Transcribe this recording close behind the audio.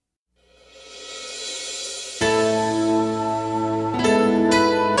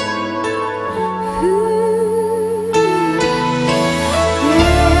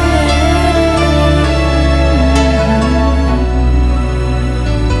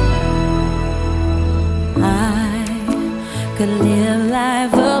could live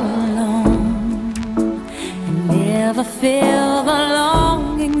life alone and never feel the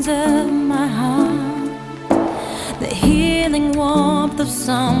longings of my heart, the healing warmth of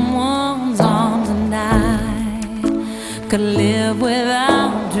someone's arms. And I could live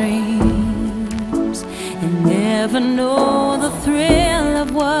without dreams and never know the thrill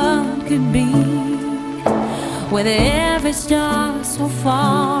of what could be, with every star so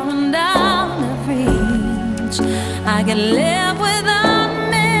far and out of reach. I could live without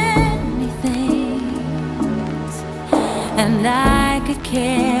many things, and I could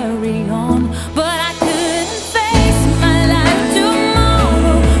carry on, but I couldn't face my life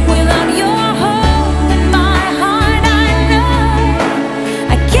tomorrow without your hope in my heart. I know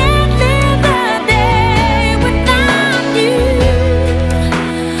I can't live a day without you.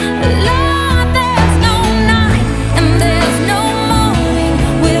 Lord, there's no night and there's no morning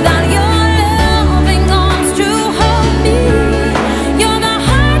without your loving arms to hold me. You're the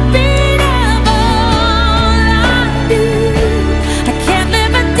heartbeat of all I do. I can't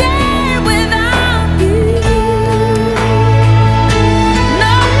live a day without you.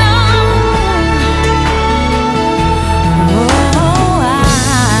 No, no. Oh,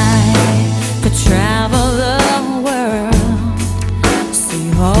 I could travel the world, see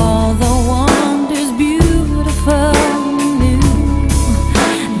all the wonders beautiful and new.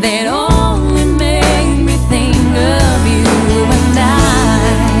 They'd only make me think of you, and I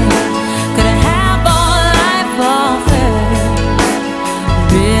could have all life offers,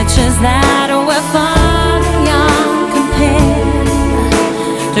 riches that were far beyond compare,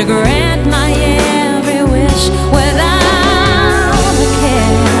 to grant my every wish